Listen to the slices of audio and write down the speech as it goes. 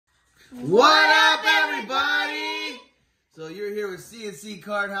What up, everybody? So you're here with CNC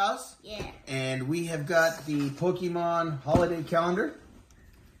Card House. Yeah. And we have got the Pokemon holiday calendar.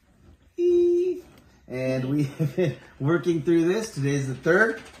 And we have been working through this. Today's the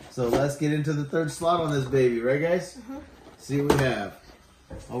 3rd. So let's get into the 3rd slot on this baby. Right, guys? See what we have.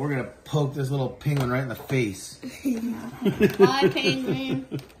 Oh, we're going to poke this little penguin right in the face. Bye, penguin.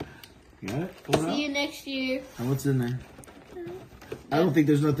 Got it? Pull it out. See you next year. And what's in there? I don't think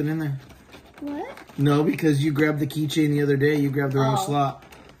there's nothing in there. What? No, because you grabbed the keychain the other day. You grabbed the wrong slot.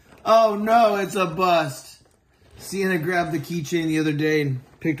 Oh, no, it's a bust. Sienna grabbed the keychain the other day and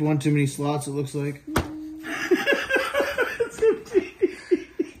picked one too many slots, it looks like. It's empty.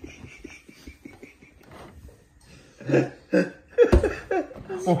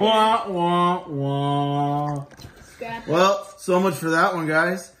 Wah, wah, wah. Well, so much for that one,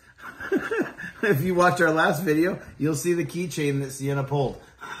 guys. If you watch our last video, you'll see the keychain that Sienna pulled.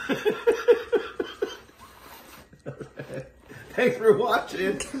 Thanks for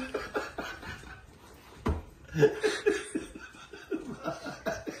watching.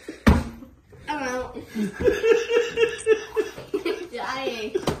 I'm out.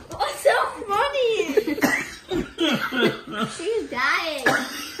 Dying. What's so funny? She's dying.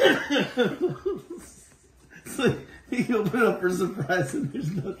 It's like you open it up for a surprise and there's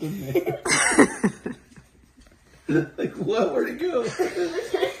nothing there. Like, what? Where'd it go?